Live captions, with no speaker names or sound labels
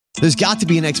There's got to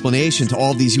be an explanation to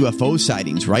all of these UFO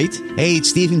sightings, right? Hey,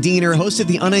 it's Stephen Diener, host of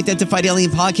the Unidentified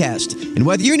Alien Podcast. And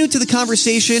whether you're new to the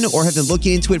conversation or have been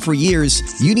looking into it for years,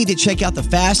 you need to check out the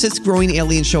fastest growing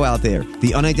alien show out there,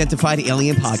 the Unidentified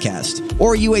Alien Podcast,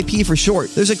 or UAP for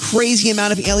short. There's a crazy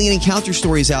amount of alien encounter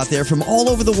stories out there from all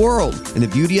over the world. And the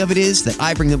beauty of it is that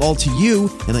I bring them all to you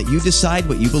and let you decide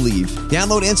what you believe.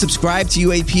 Download and subscribe to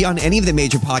UAP on any of the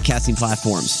major podcasting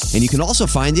platforms. And you can also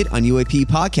find it on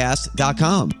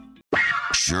UAPpodcast.com.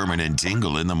 Sherman and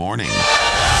Tingle in the morning.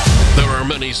 There are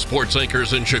many sports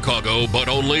anchors in Chicago, but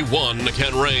only one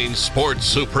can reign sports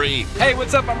supreme. Hey,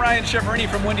 what's up? I'm Ryan Chiaverini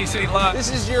from Windy City Live.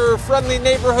 This is your friendly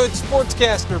neighborhood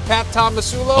sportscaster, Pat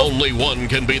Tomasulo. Only one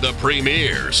can be the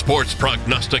premier sports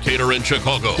prognosticator in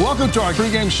Chicago. Welcome to our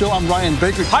pregame show. I'm Ryan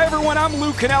Baker. Hi, everyone. I'm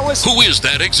Lou Canellis. Who is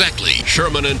that exactly?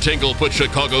 Sherman and Tingle put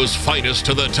Chicago's finest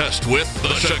to the test with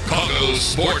the Chicago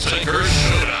Sports Anchor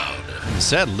Showdown.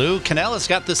 Said Lou Canellis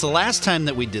got this the last time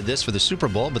that we did this for the Super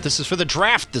Bowl, but this is for the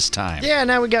draft this time. Yeah,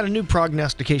 now we got a new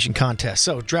prognostication contest.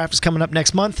 So draft is coming up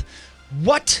next month.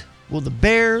 What will the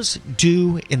Bears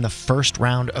do in the first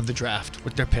round of the draft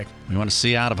with their pick? We want to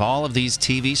see out of all of these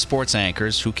TV sports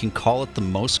anchors who can call it the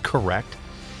most correct.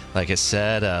 Like I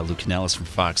said, Lou Canellis from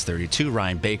Fox 32,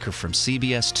 Ryan Baker from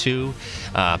CBS 2,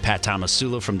 Pat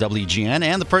Tomasulo from WGN,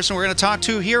 and the person we're going to talk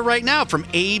to here right now from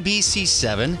ABC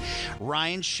 7,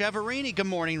 Ryan Chiaverini. Good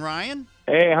morning, Ryan.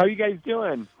 Hey, how you guys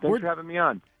doing? Thanks for having me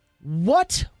on.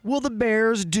 What will the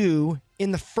Bears do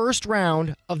in the first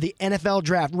round of the NFL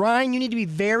draft? Ryan, you need to be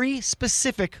very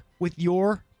specific with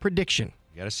your prediction.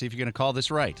 You got to see if you're going to call this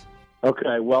right.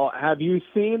 Okay, well, have you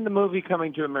seen the movie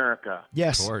Coming to America?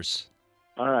 Yes. Of course.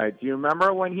 All right. Do you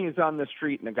remember when he's on the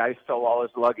street and the guy stole all his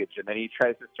luggage and then he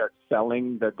tries to start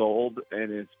selling the gold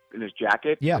in his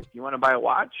jacket? Yeah. Like, you want to buy a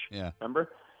watch? Yeah. Remember?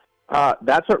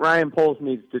 That's what Ryan Poles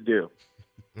needs to do.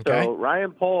 Okay. So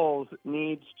Ryan Poles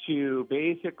needs to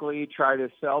basically try to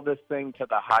sell this thing to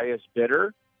the highest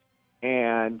bidder,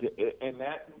 and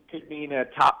that could mean a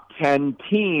top 10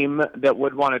 team that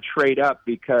would want to trade up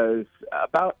because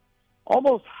about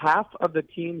almost half of the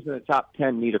teams in the top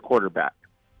 10 need a quarterback.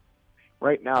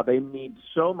 Right now, they need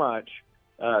so much.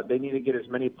 They need to get as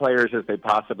many players as they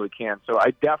possibly can. So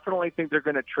I definitely think they're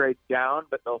going to trade down,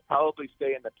 but they'll probably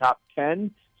stay in the top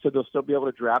 10, so they'll still be able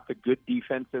to draft a good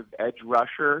defensive edge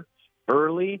rusher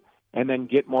early and then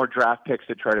get more draft picks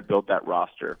to try to build that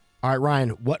roster. All right,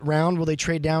 Ryan, what round will they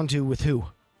trade down to with who?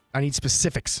 I need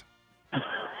specifics.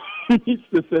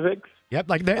 Specifics? Yep,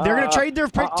 like they're going to trade their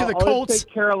pick to the Colts. I'll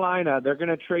say Carolina. They're going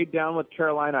to trade down with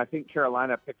Carolina. I think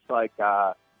Carolina picks like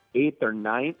 8th or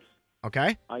 9th.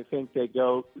 Okay. I think they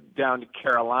go down to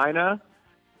Carolina,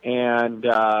 and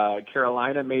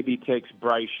Carolina maybe takes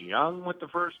Bryce Young with the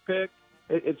first pick.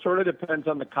 It sort of depends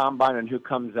on the combine and who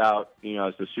comes out,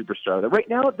 as the superstar. Right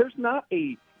now, there's not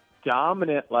a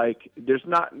dominant, there's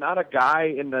not a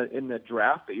guy in the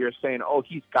draft that you're saying, oh,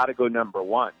 he's got to go number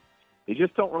one. They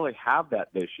just don't really have that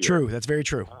this year. True, that's very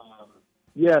true.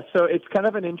 Yeah, so it's kind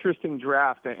of an interesting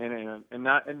draft, and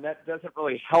that doesn't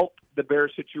really help the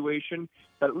Bears situation.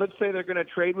 But let's say they're going to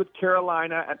trade with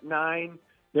Carolina at 9.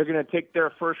 They're going to take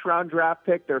their first-round draft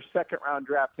pick, their second-round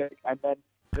draft pick, and then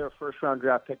their first-round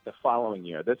draft pick the following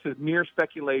year. This is mere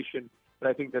speculation, but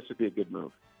I think this would be a good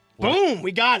move. Boom,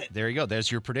 we got it. There you go.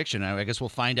 There's your prediction. I guess we'll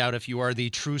find out if you are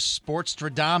the true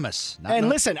Sportstradamus.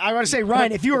 Listen, I want to say,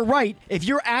 Ryan, if you are right, if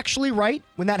you're actually right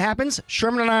when that happens,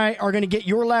 Sherman and I are going to get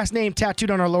your last name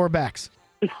tattooed on our lower backs.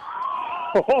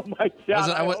 Oh, my God.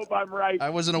 I hope I'm right. I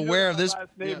wasn't aware of this. My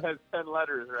last name has 10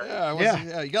 letters, right?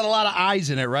 Yeah, you got a lot of I's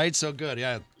in it, right? So good,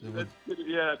 yeah.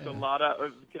 It's a lot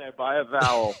of. Can I buy a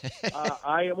vowel?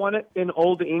 I want it in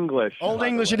Old English. Old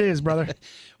English it is, brother.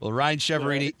 Well, Ryan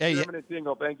Chiaverini. Hey, Sherman and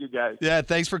Tingle, thank you, guys. Yeah,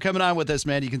 thanks for coming on with us,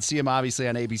 man. You can see him, obviously,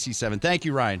 on ABC 7. Thank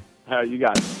you, Ryan. You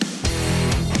got it.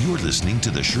 You're listening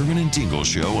to the Sherman and Tingle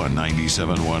Show on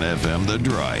 97.1 FM The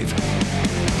Drive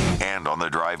and on the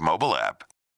Drive mobile app.